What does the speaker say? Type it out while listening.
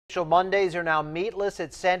Mondays are now meatless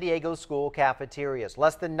at San Diego school cafeterias.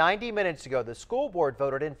 Less than 90 minutes ago, the school board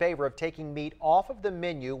voted in favor of taking meat off of the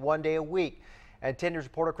menu one day a week. And 10 News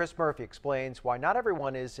reporter Chris Murphy explains why not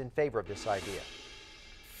everyone is in favor of this idea.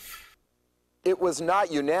 It was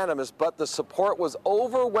not unanimous, but the support was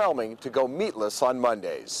overwhelming to go meatless on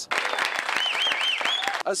Mondays.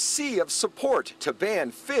 A sea of support to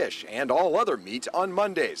ban fish and all other meat on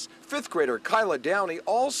Mondays. Fifth grader Kyla Downey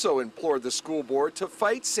also implored the school board to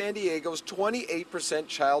fight San Diego's 28%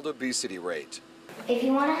 child obesity rate. If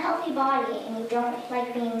you want a healthy body and you don't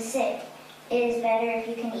like being sick, it is better if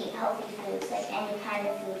you can eat healthy foods, like any kind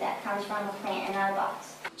of food that comes from a plant and not a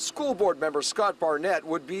box. School board member Scott Barnett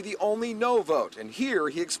would be the only no vote, and here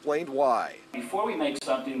he explained why. Before we make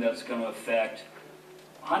something that's going to affect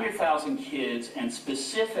 100,000 kids, and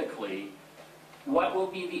specifically what will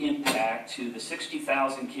be the impact to the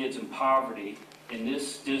 60,000 kids in poverty in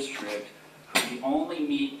this district who the only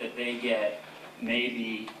meat that they get may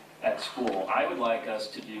be at school, I would like us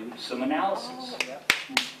to do some analysis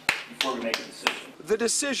before we make a decision. The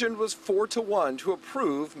decision was 4-1 to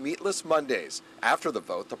approve Meatless Mondays. After the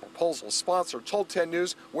vote, the proposal's sponsor told 10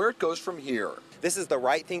 News where it goes from here. This is the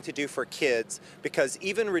right thing to do for kids because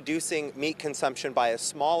even reducing meat consumption by a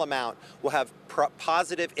small amount will have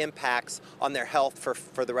positive impacts on their health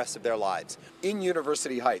for the rest of their lives. In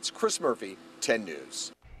University Heights, Chris Murphy, 10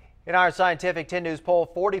 News. In our scientific 10 News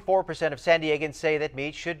poll, 44% of San Diegans say that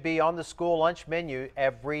meat should be on the school lunch menu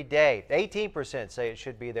every day. 18% say it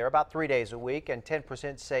should be there about 3 days a week, and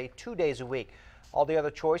 10% say 2 days a week. All the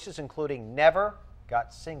other choices, including never,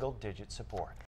 got single-digit support.